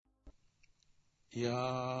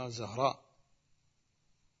يا زهراء.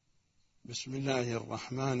 بسم الله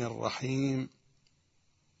الرحمن الرحيم.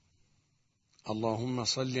 اللهم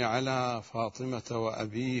صل على فاطمة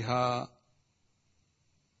وأبيها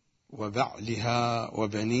وبعلها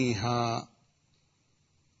وبنيها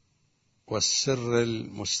والسر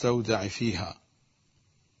المستودع فيها،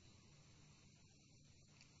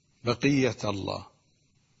 بقية الله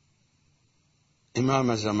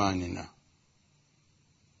إمام زماننا،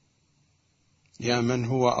 يا من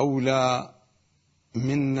هو أولى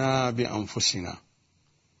منا بأنفسنا،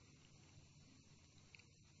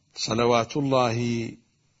 صلوات الله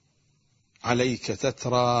عليك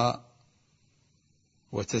تترى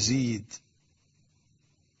وتزيد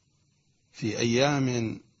في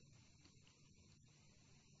أيام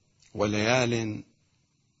وليال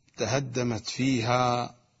تهدمت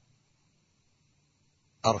فيها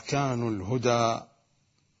أركان الهدى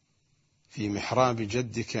في محراب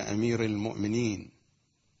جدك أمير المؤمنين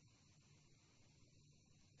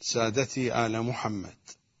سادتي آل محمد.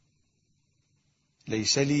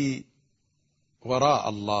 ليس لي وراء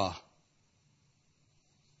الله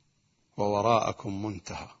ووراءكم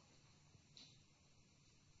منتهى.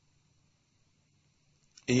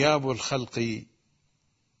 إياب الخلق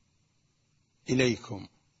إليكم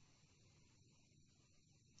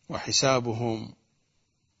وحسابهم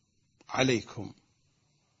عليكم،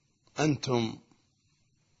 أنتم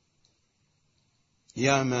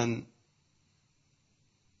يا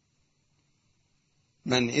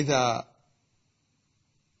من إذا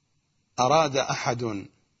أراد أحد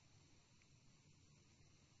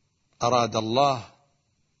أراد الله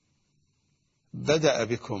بدأ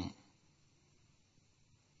بكم،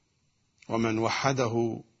 ومن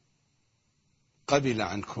وحده قبل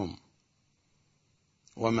عنكم،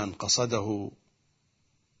 ومن قصده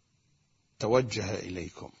توجه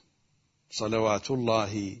إليكم، صلوات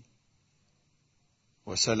الله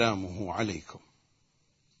وسلامه عليكم.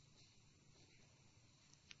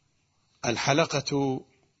 الحلقة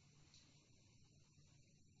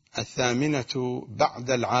 8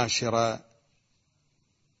 بعد 10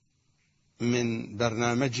 من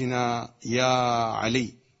برنامجنا يا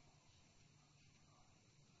علي.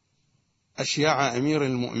 أشياع أمير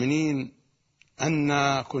المؤمنين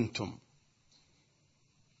أن كنتم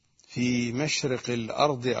في مشرق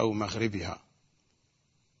الأرض أو مغربها،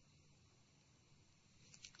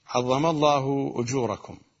 عظم الله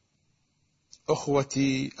أجوركم،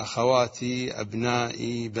 أخوتي أخواتي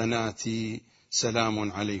أبنائي بناتي،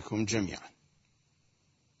 سلام عليكم جميعا.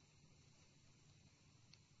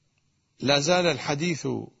 لا زال الحديث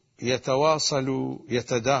يتواصل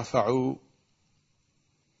يتدافع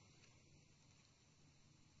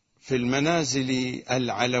في المنازل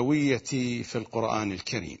العلوية في القرآن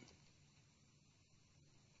الكريم،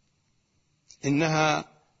 إنها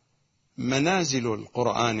منازل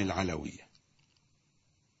القرآن العلوية.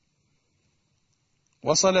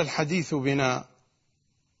 وصل الحديث بنا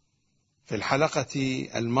في الحلقة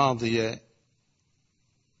الماضية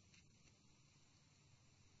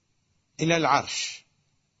إلى العرش،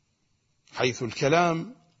 حيث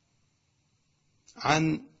الكلام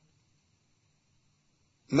عن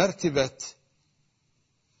مرتبة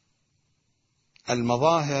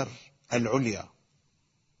المظاهر العليا،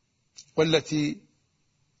 والتي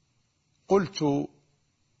قلت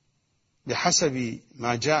بحسب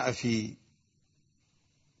ما جاء في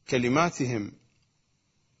كلماتهم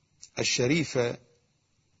الشريفة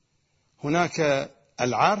هناك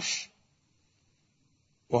العرش،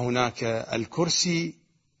 وهناك الكرسي،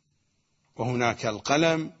 وهناك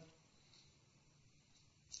القلم،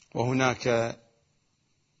 وهناك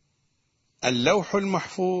اللوح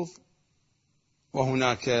المحفوظ،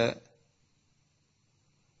 وهناك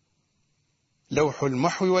لوح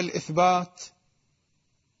المحو والإثبات،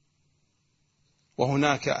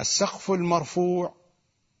 وهناك السقف المرفوع،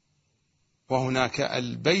 وهناك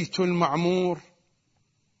البيت المعمور،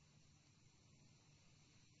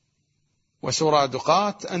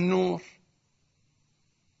 وسرادقات النور،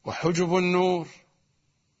 وحجب النور،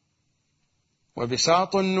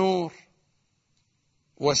 وبساط النور،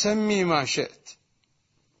 وسمي ما شئت،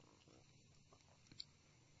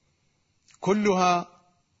 كلها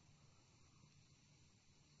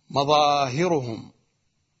مظاهرهم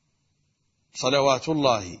صلوات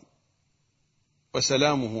الله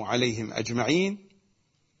وسلامه عليهم أجمعين.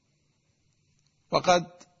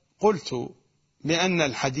 وقد قلت بأن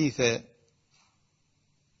الحديث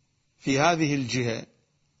في هذه الجهة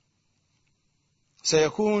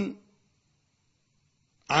سيكون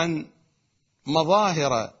عن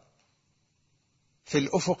مظاهر في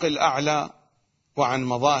الأفق الأعلى، وعن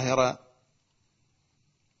مظاهر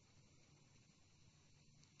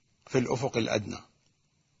في الأفق الأدنى،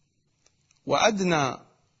 وأدنى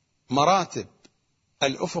مراتب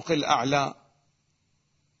الأفق الأعلى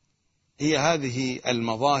هي هذه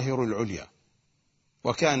المظاهر العليا.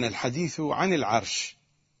 وكان الحديث عن العرش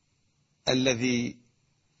الذي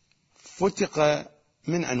فتق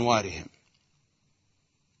من أنوارهم.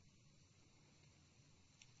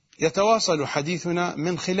 يتواصل حديثنا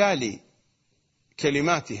من خلال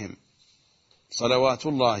كلماتهم صلوات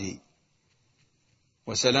الله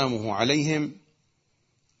وسلامه عليهم.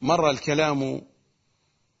 مر الكلام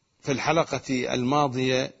في الحلقة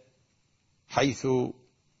الماضية حيث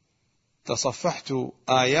تصفحت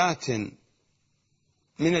آيات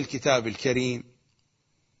من الكتاب الكريم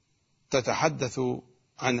تتحدث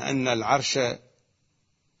عن أن العرش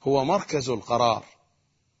هو مركز القرار،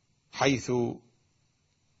 حيث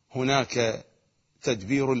هناك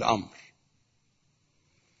تدبير الأمر.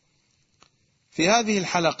 في هذه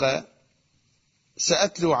الحلقة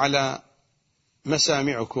سأتلو على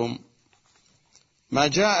مسامعكم ما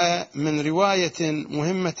جاء من رواية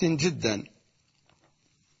مهمة جدا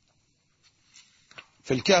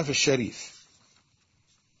في الكهف الشريف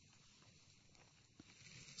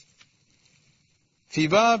في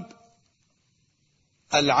باب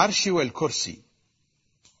العرش والكرسي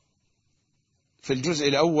في الجزء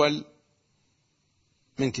الأول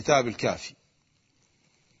من كتاب الكافي.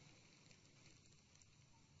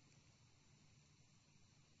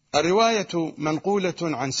 الرواية منقولة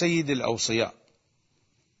عن سيد الأوصياء.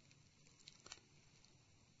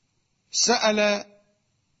 سأل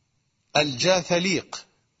الجاثليق،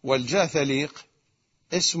 والجاثليق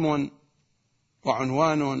اسم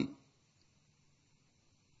وعنوان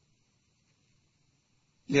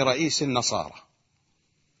لرئيس النصارى.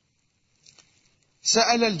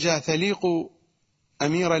 سأل الجاثليق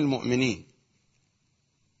أمير المؤمنين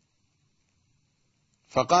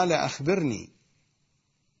فقال: أخبرني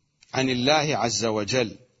عن الله عز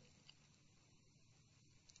وجل،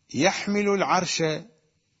 يحمل العرش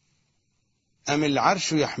أم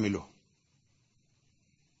العرش يحمله؟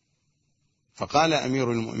 فقال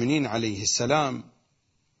أمير المؤمنين عليه السلام: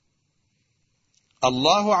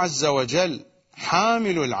 الله عز وجل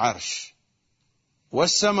حامل العرش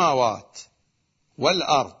والسماوات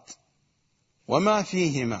والأرض وما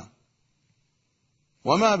فيهما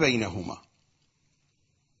وما بينهما،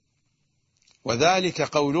 وذلك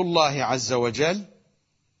قول الله عز وجل: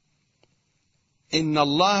 إن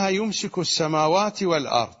الله يمسك السماوات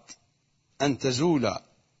والأرض أن تزولا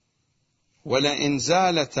ولئن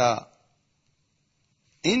زالتا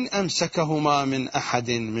إن أمسكهما من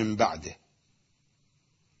أحد من بعده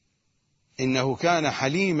إنه كان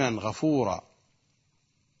حليما غفورا.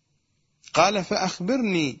 قال: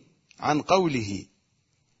 فأخبرني عن قوله: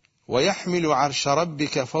 ويحمل عرش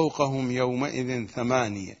ربك فوقهم يومئذ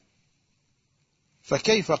ثمانية،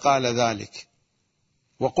 فكيف قال ذلك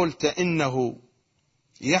وقلت إنه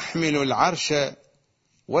يحمل العرش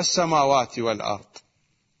والسماوات والأرض؟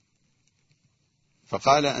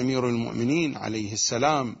 فقال أمير المؤمنين عليه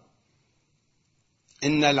السلام: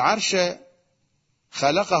 إن العرش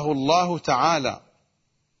خلقه الله تعالى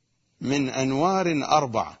من أنوار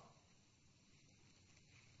 4،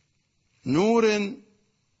 نور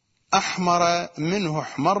أحمر منه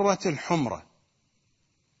احمرة الحمرة،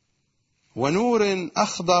 ونور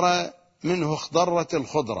أخضر منه اخضرة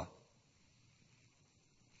الخضرة،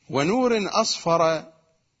 ونور أصفر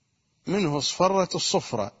منه اصفرة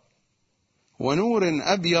الصفرة، ونور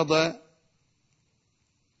أبيض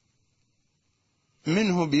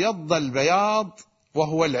منه بيض البياض،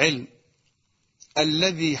 وهو العلم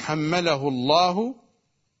الذي حمله الله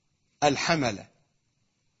الحمل،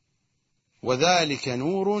 وذلك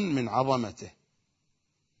نور من عظمته.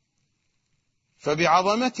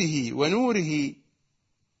 فبعظمته ونوره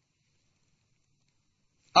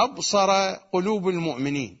أبصر قلوب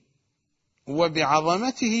المؤمنين،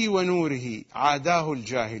 وبعظمته ونوره عاداه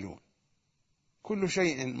الجاهلون، كل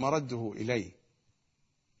شيء مرده إليه.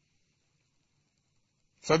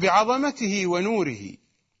 فبعظمته ونوره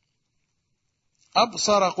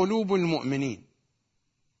أبصر قلوب المؤمنين،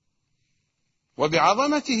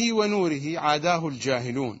 وبعظمته ونوره عاداه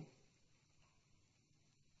الجاهلون،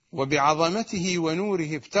 وبعظمته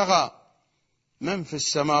ونوره ابتغى من في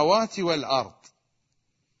السماوات والأرض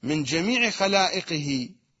من جميع خلائقه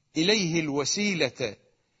إليه الوسيلة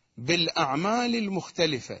بالأعمال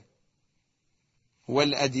المختلفة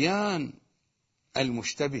والأديان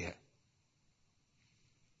المشتبهة،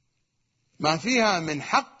 ما فيها من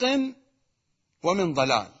حق ومن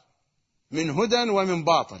ضلال، من هدى ومن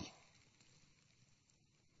باطل.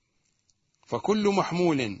 فكل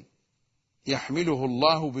محمول يحمله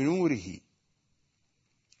الله بنوره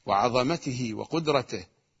وعظمته وقدرته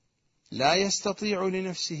لا يستطيع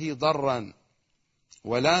لنفسه ضرا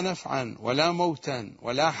ولا نفعا ولا موتا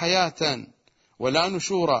ولا حياة ولا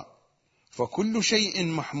نشورا، فكل شيء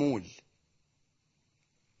محمول.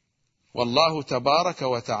 والله تبارك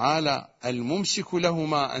وتعالى الممسك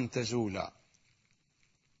لهما أن تزولا،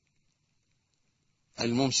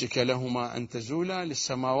 الممسك لهما أن تزولا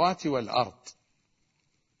للسماوات والأرض،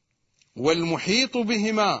 والمحيط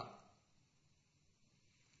بهما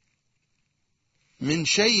من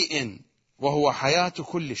شيء وهو حياة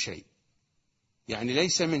كل شيء، يعني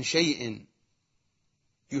ليس من شيء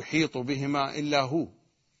يحيط بهما إلا هو،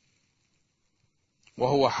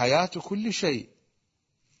 وهو حياة كل شيء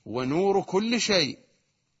ونور كل شيء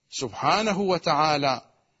سبحانه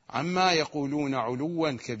وتعالى عما يقولون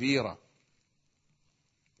علوا كبيرا.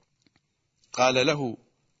 قال له: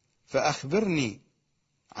 فأخبرني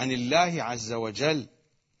عن الله عز وجل،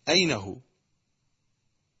 أين هو؟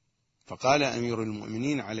 فقال أمير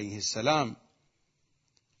المؤمنين عليه السلام: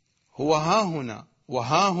 هو ها هنا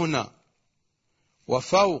وها هنا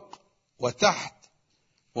وفوق وتحت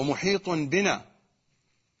ومحيط بنا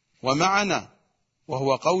ومعنا،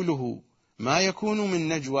 وهو قوله: ما يكون من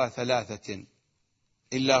نجوى ثلاثة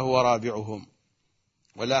إلا هو رابعهم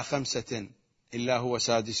ولا خمسة إلا هو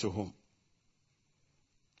سادسهم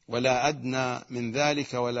ولا أدنى من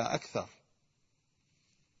ذلك ولا أكثر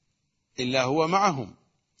إلا هو معهم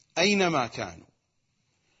أينما كانوا.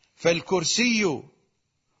 فالكرسي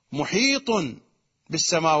محيط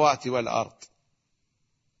بالسماوات والأرض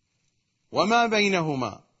وما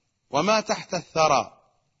بينهما وما تحت الثرى.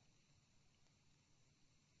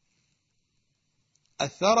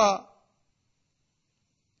 الثرى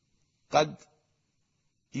قد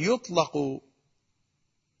يطلق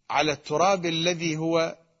على التراب الذي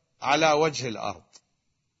هو على وجه الأرض،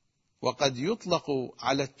 وقد يطلق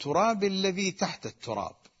على التراب الذي تحت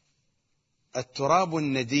التراب، التراب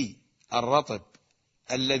الندي الرطب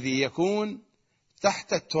الذي يكون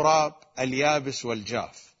تحت التراب اليابس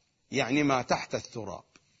والجاف، يعني ما تحت التراب،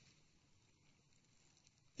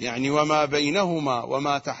 يعني وما بينهما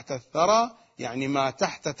وما تحت الثرى، يعني ما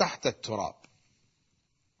تحت التراب.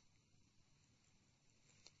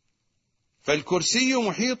 فالكرسي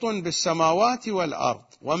محيط بالسماوات والأرض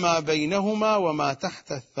وما بينهما وما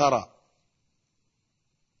تحت الثرى،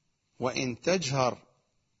 وإن تجهر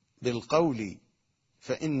بالقول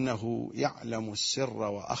فإنه يعلم السر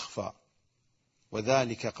وأخفى،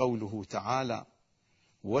 وذلك قوله تعالى: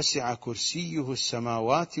 وسع كرسيه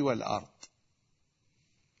السماوات والأرض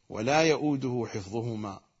ولا يؤوده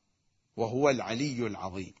حفظهما وهو العلي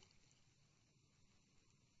العظيم.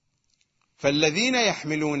 فالذين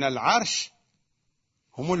يحملون العرش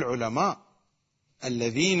هم العلماء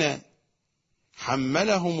الذين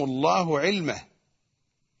حملهم الله علمه،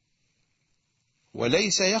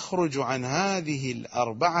 وليس يخرج عن هذه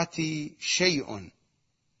الأربعة شيء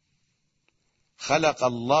خلق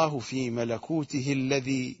الله في ملكوته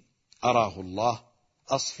الذي أراه الله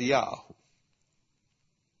أصفياءه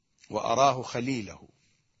وأراه خليله،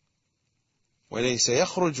 وليس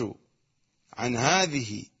يخرج عن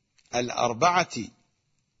هذه الأربعة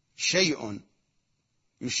شيء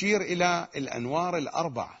يشير إلى الأنوار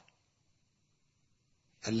الأربعة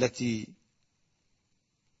التي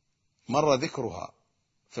مر ذكرها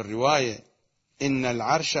في الرواية: إن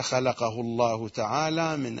العرش خلقه الله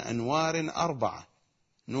تعالى من أنوار أربعة: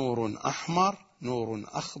 نور أحمر، نور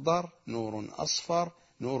أخضر، نور أصفر،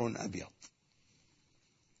 نور أبيض.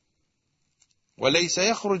 وليس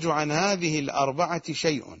يخرج عن هذه الأربعة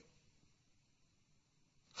شيء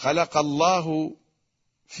خلق الله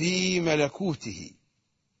في ملكوته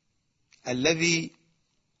الذي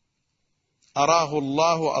أراه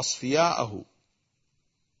الله أصفياءه،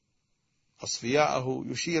 أصفياءه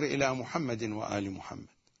يشير إلى محمد وآل محمد،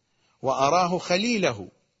 وأراه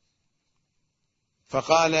خليله،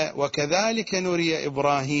 فقال: وكذلك نري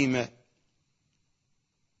إبراهيم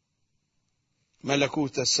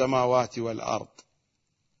ملكوت السماوات والأرض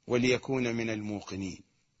وليكون من الموقنين.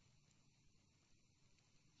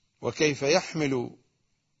 وكيف يحمل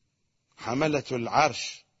حملة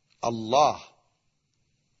العرش الله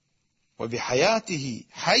وبحياته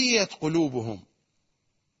حيت قلوبهم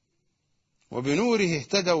وبنوره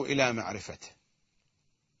اهتدوا إلى معرفته.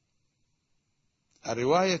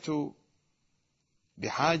 الرواية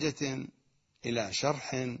بحاجة إلى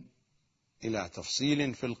شرح، إلى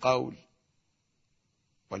تفصيل في القول،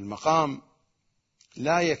 والمقام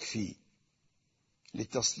لا يكفي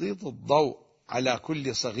لتسليط الضوء على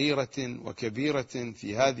كل صغيرة وكبيرة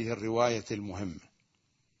في هذه الرواية المهمة،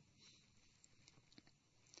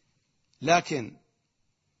 لكن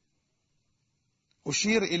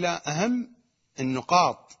أشير إلى أهم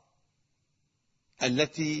النقاط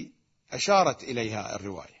التي أشارت إليها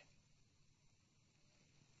الرواية.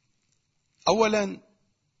 أولا،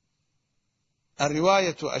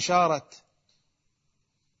 الرواية أشارت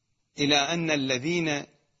إلى أن الذين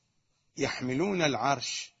يحملون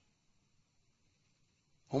العرش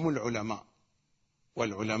هم العلماء،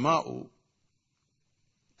 والعلماء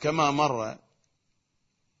كما مر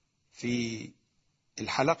في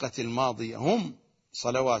الحلقة الماضية هم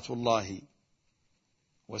صلوات الله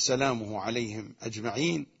وسلامه عليهم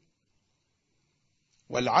أجمعين.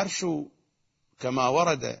 والعرش كما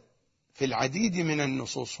ورد في العديد من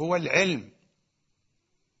النصوص هو العلم،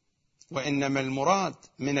 وإنما المراد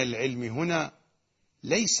من العلم هنا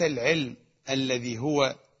ليس العلم الذي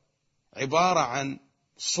هو عبارة عن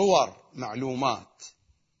صور معلومات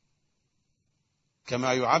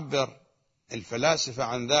كما يعبر الفلاسفة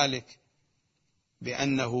عن ذلك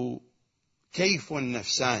بأنه كيف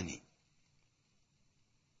نفساني.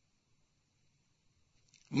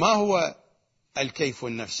 ما هو الكيف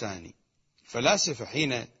النفساني؟ الفلاسفة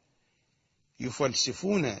حين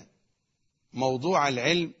يفلسفون موضوع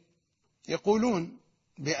العلم يقولون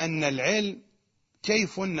بأن العلم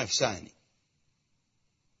كيف نفساني.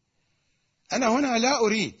 أنا هنا لا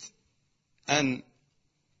أريد أن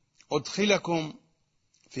أدخلكم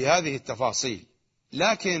في هذه التفاصيل،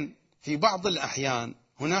 لكن في بعض الأحيان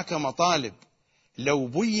هناك مطالب لو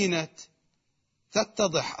بينت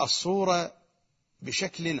تتضح الصورة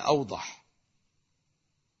بشكل أوضح،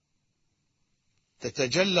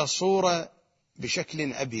 تتجلى الصورة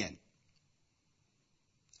بشكل أبين.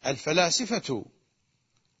 الفلاسفة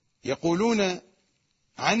يقولون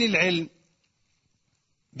عن العلم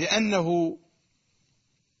بأنه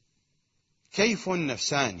كيف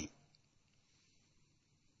نفساني.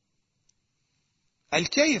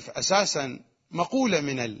 الكيف أساسا مقولة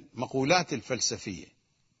من المقولات الفلسفية،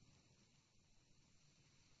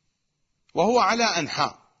 وهو على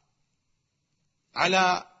أنحاء.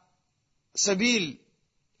 على سبيل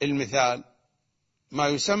المثال ما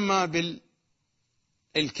يسمى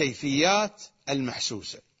بالكيفيات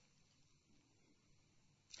المحسوسة.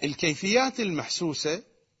 الكيفيات المحسوسة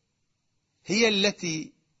هي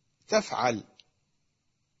التي تفعل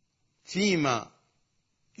فيما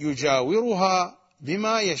يجاورها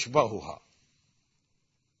بما يشبهها.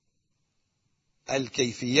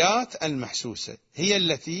 الكيفيات المحسوسة هي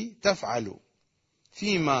التي تفعل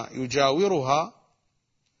فيما يجاورها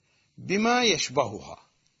بما يشبهها.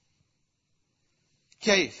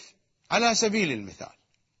 كيف؟ على سبيل المثال،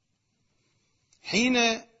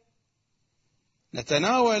 حين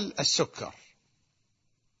نتناول السكر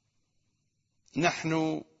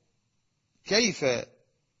نحن كيف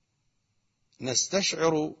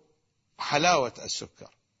نستشعر حلاوة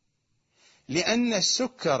السكر؟ لأن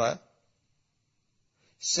السكر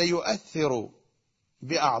سيؤثر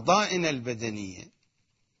بأعضائنا البدنية،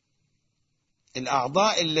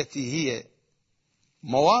 الأعضاء التي هي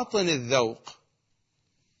مواطن الذوق،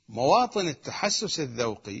 مواطن التحسس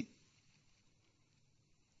الذوقي،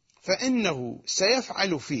 فإنه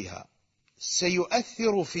سيفعل فيها،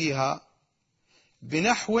 سيؤثر فيها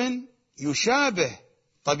بنحو يشابه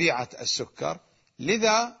طبيعة السكر،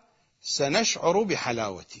 لذا سنشعر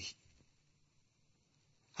بحلاوته.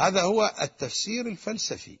 هذا هو التفسير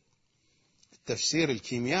الفلسفي. التفسير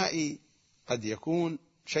الكيميائي قد يكون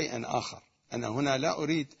شيئا آخر. أنا هنا لا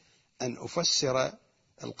أريد أن أفسر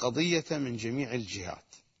القضية من جميع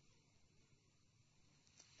الجهات.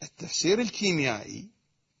 التفسير الكيميائي،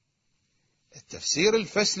 التفسير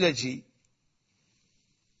الفسلجي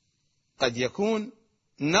قد يكون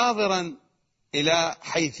ناظرا إلى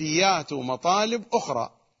حيثيات ومطالب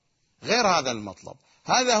أخرى غير هذا المطلب.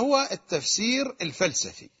 هذا هو التفسير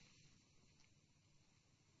الفلسفي.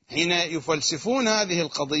 حين يفلسفون هذه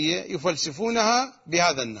القضية يفلسفونها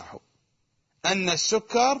بهذا النحو، أن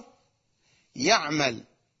السكر يعمل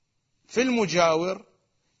في المجاور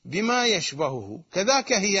بما يشبهه.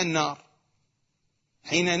 كذاك هي النار،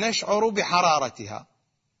 حين نشعر بحرارتها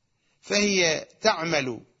فهي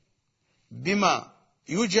تعمل بما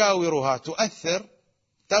يجاورها، تؤثر،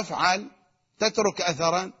 تفعل، تترك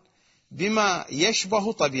أثرا بما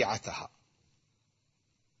يشبه طبيعتها.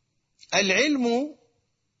 العلم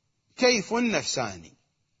كيف نفساني،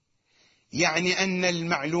 يعني أن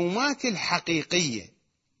المعلومات الحقيقية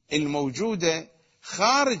الموجودة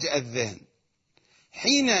خارج الذهن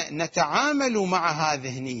حين نتعامل معها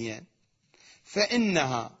ذهنيا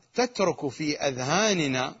فإنها تترك في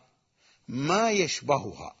أذهاننا ما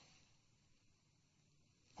يشبهها.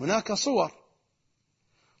 هناك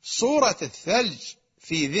صورة الثلج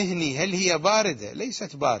في ذهني، هل هي باردة؟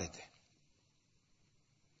 ليست باردة.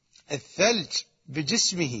 الثلج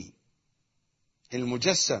بجسمه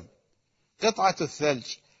المجسم، قطعة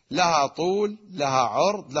الثلج لها طول، لها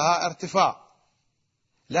عرض، لها ارتفاع،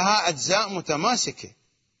 لها أجزاء متماسكة.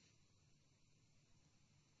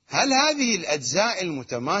 هل هذه الأجزاء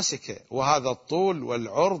المتماسكة وهذا الطول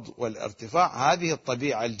والعرض والارتفاع، هذه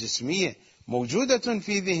الطبيعة الجسمية موجودة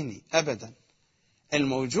في ذهني؟ أبدا.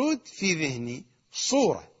 الموجود في ذهني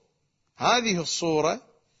صورة، هذه الصورة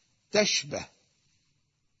تشبه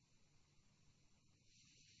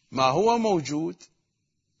ما هو موجود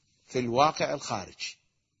في الواقع الخارجي.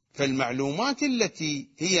 فالمعلومات التي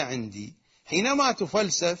هي عندي حينما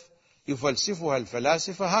تفلسف يفلسفها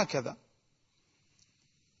الفلاسفة هكذا،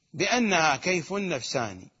 بأنها كيف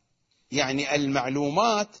نفساني، يعني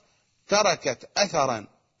المعلومات تركت أثرا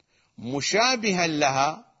مشابها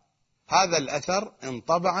لها، هذا الأثر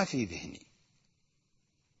انطبع في ذهني.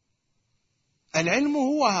 العلم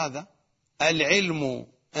هو هذا، العلم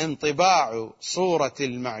انطباع صورة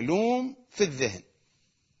المعلوم في الذهن.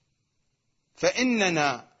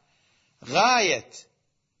 فإننا غاية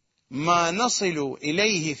ما نصل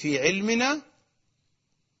إليه في علمنا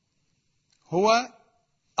هو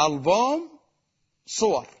ألبوم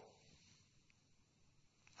صور.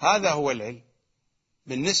 هذا هو العلم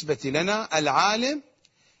بالنسبة لنا. العالم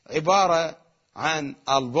عبارة عن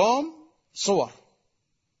ألبوم صور،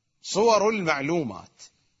 صور المعلومات.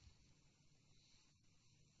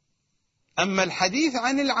 أما الحديث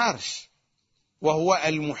عن العرش وهو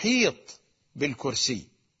المحيط بالكرسي،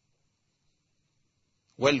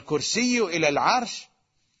 والكرسي إلى العرش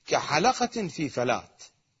كحلقة في فلاة،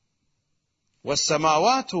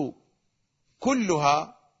 والسماوات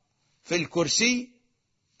كلها في الكرسي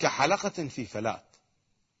كحلقة في فلاة.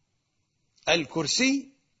 الكرسي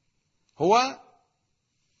هو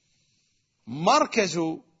مركز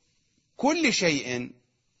كل شيء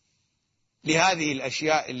لهذه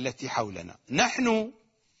الأشياء التي حولنا، نحن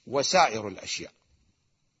وسائر الأشياء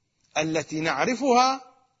التي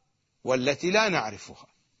نعرفها والتي لا نعرفها.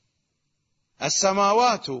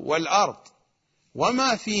 السماوات والأرض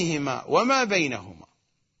وما فيهما وما بينهما،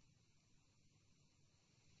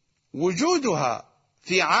 وجودها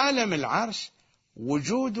في عالم العرش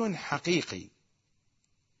وجود حقيقي.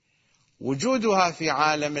 وجودها في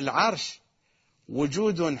عالم العرش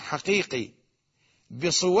وجود حقيقي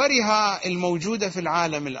بصورها الموجودة في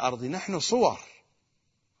العالم الأرضي. نحن صور،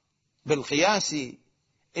 بالقياس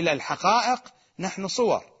إلى الحقائق نحن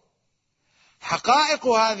صور. حقائق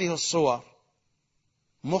هذه الصور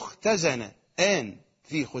مختزنة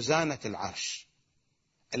في خزانة العرش.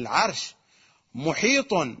 العرش محيط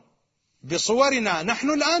بصورنا. نحن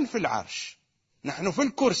الآن في العرش، نحن في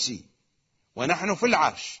الكرسي ونحن في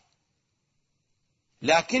العرش.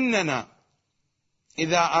 لكننا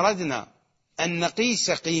إذا أردنا أن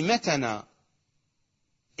نقيس قيمتنا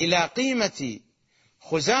إلى قيمة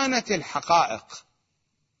خزانة الحقائق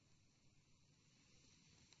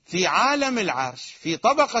في عالم العرش، في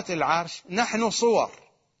طبقة العرش، نحن صور.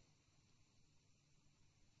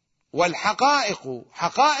 والحقائق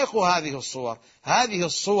حقائق هذه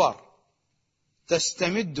الصور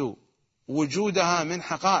تستمد وجودها من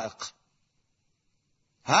حقائق.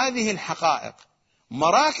 هذه الحقائق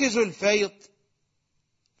مراكز الفيض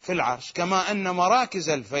في العرش، كما أن مراكز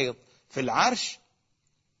الفيض في العرش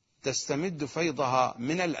تستمد فيضها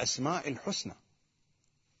من الأسماء الحسنى.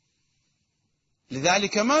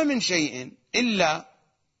 لذلك ما من شيء إلا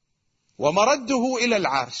ومرده إلى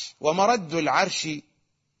العرش، ومرد العرش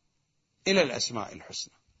إلى الأسماء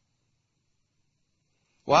الحسنى.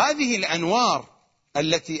 وهذه الأنوار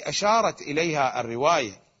التي أشارت إليها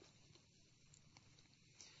الرواية،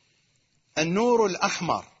 النور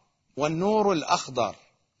الأحمر والنور الأخضر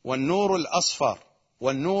والنور الأصفر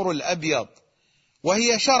والنور الأبيض،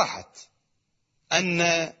 وهي شرحت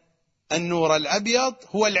أن النور الأبيض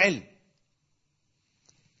هو العلم،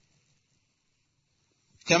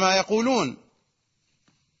 كما يقولون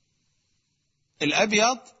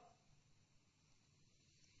الأبيض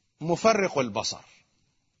مفرق البصر.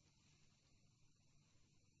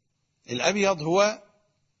 الأبيض هو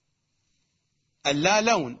اللا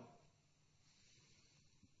لون،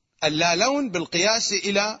 اللا لون بالقياس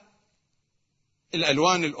إلى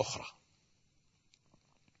الألوان الأخرى،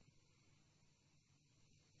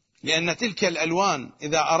 لأن تلك الألوان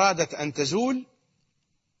إذا أرادت أن تزول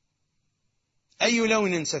أي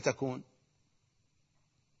لون ستكون؟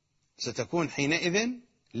 ستكون حينئذ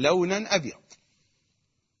لونا أبيض.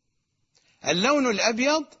 اللون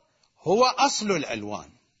الأبيض هو أصل الألوان،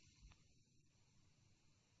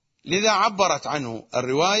 لذا عبرت عنه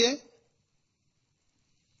الرواية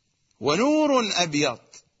ونور أبيض،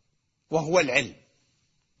 وهو العلم.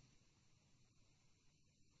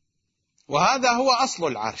 وهذا هو أصل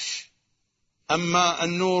العرش. أما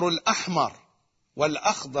النور الأحمر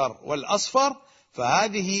والأخضر والأصفر،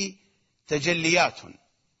 فهذه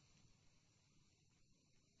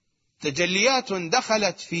تجليات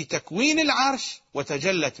دخلت في تكوين العرش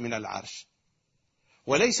وتجلت من العرش،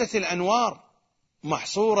 وليست الأنوار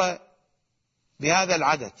محصورة بهذا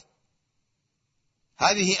العدد.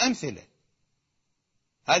 هذه أمثلة،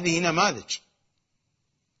 هذه نماذج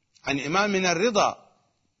عن إمامنا الرضا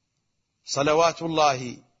صلوات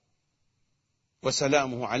الله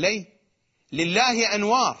وسلامه عليه. لله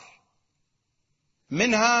أنوار،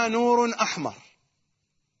 منها نور أحمر،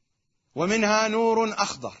 ومنها نور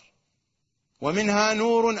أخضر، ومنها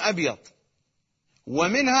نور أبيض،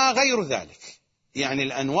 ومنها غير ذلك، يعني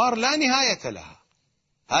الأنوار لا نهاية لها.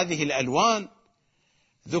 هذه الألوان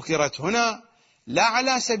ذكرت هنا لا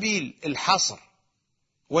على سبيل الحصر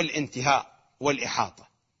والانتهاء والإحاطة،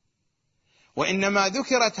 وإنما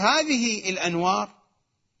ذكرت هذه الأنوار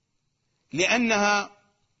لأنها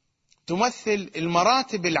تمثل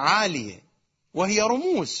المراتب العالية، وهي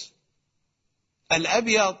رموز.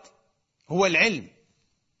 الأبيض هو العلم،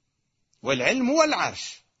 والعلم هو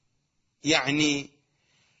العرش، يعني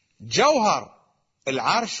جوهر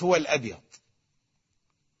العرش هو الأبيض.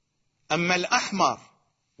 أما الأحمر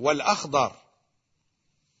والأخضر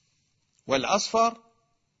والأصفر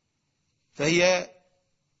فهي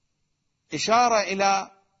إشارة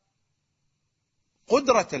إلى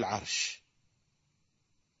قدرة العرش.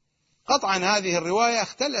 قطعا هذه الرواية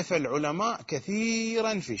اختلف العلماء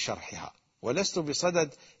كثيرا في شرحها، ولست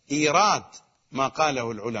بصدد إيراد ما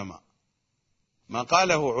قاله العلماء. ما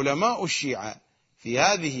قاله علماء الشيعة في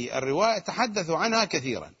هذه الرواية تحدثوا عنها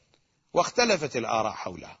كثيرا، واختلفت الآراء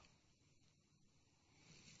حولها،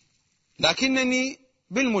 لكنني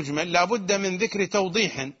بالمجمل لا بد من ذكر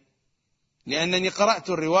توضيح، لأنني قرأت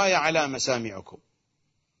الرواية على مسامعكم.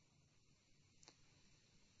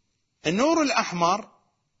 النور الأحمر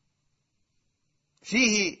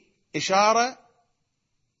فيه إشارة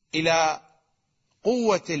إلى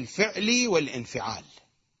قوة الفعل والانفعال،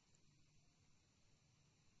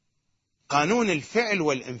 قانون الفعل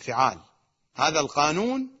والانفعال، هذا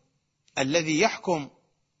القانون الذي يحكم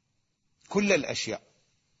كل الأشياء.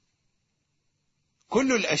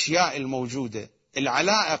 كل الأشياء الموجودة،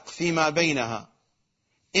 العلائق فيما بينها،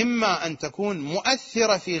 إما أن تكون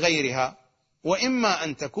مؤثرة في غيرها، وإما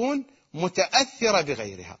أن تكون متأثرة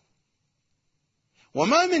بغيرها.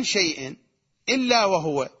 وما من شيء إلا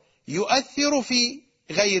وهو يؤثر في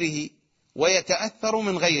غيره ويتأثر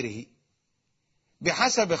من غيره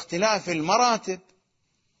بحسب اختلاف المراتب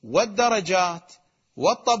والدرجات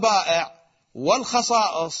والطبائع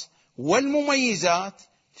والخصائص والمميزات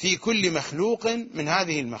في كل مخلوق من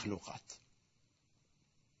هذه المخلوقات.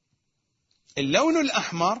 اللون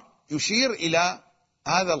الأحمر يشير إلى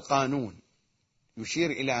هذا القانون،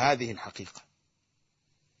 يشير إلى هذه الحقيقة.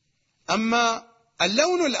 أما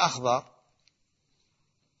اللون الأخضر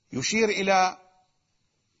يشير إلى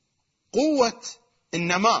قوة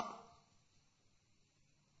النماء،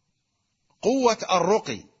 قوة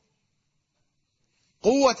الرقي،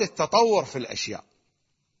 قوة التطور في الأشياء.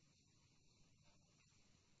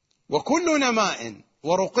 وكل نماء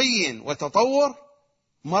ورقي وتطور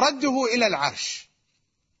مرده إلى العرش،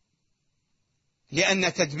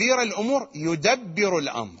 لأن تدبير الأمور يدبر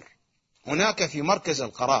الأمر هناك في مركز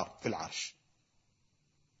القرار في العرش.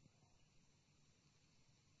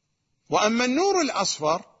 وأما النور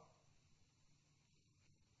الأصفر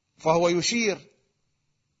فهو يشير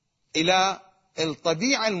إلى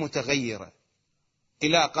الطبيعة المتغيرة،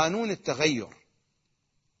 إلى قانون التغير،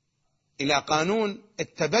 إلى قانون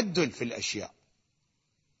التبدل في الأشياء.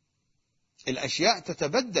 الأشياء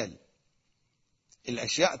تتبدل،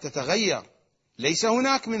 الأشياء تتغير، ليس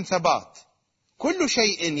هناك من ثبات، كل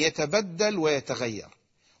شيء يتبدل ويتغير.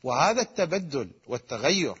 وهذا التبدل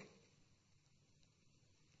والتغير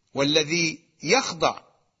والذي يخضع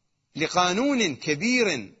لقانون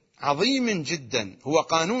كبير عظيم جدا هو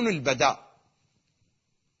قانون البداء.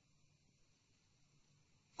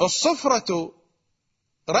 الصفرة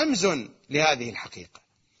رمز لهذه الحقيقة،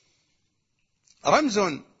 رمز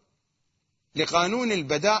لقانون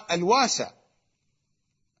البداء الواسع.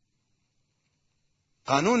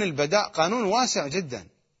 قانون البداء قانون واسع جدا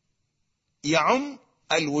يعم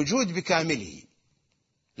الوجود بكامله،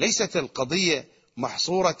 ليست القضية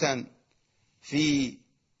محصورة في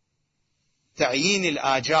تعيين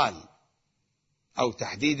الآجال أو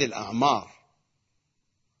تحديد الأعمار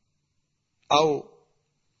أو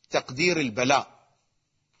تقدير البلاء.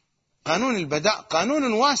 قانون البداء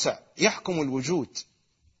قانون واسع يحكم الوجود.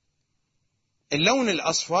 اللون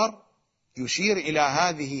الأصفر يشير إلى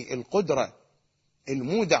هذه القدرة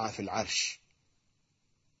المودعة في العرش.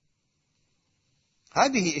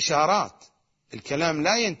 هذه إشارات الكلام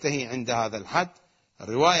لا ينتهي عند هذا الحد،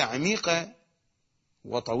 الرواية عميقة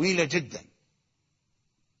وطويلة جدا،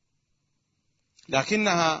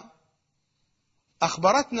 لكنها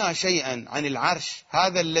أخبرتنا شيئا عن العرش،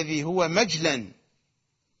 هذا الذي هو مجلا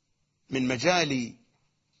من مجال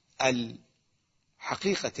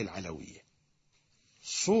الحقيقة العلوية،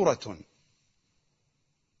 صورة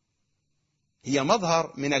هي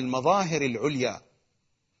مظهر من المظاهر العليا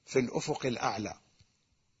في الأفق الأعلى.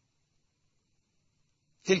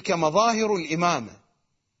 تلك مظاهر الإمامة،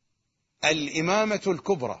 الإمامة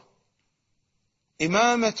الكبرى،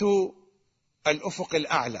 إمامة الأفق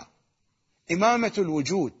الأعلى، إمامة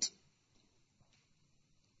الوجود،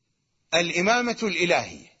 الإمامة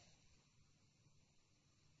الإلهية.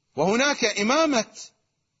 وهناك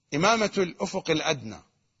إمامة الأفق الأدنى،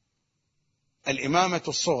 الإمامة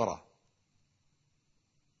الصغرى،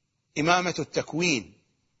 إمامة التكوين،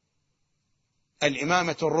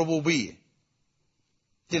 الإمامة الربوبية.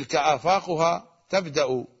 تلك آفاقها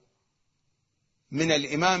تبدأ من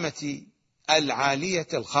الإمامة العالية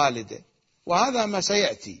الخالدة، وهذا ما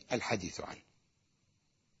سيأتي الحديث عنه.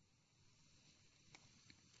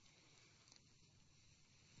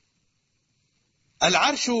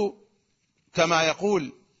 العرش كما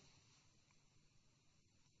يقول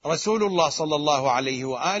رسول الله صلى الله عليه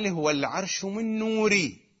وآله: والعرش من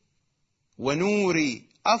نوري ونوري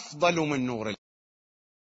أفضل من نور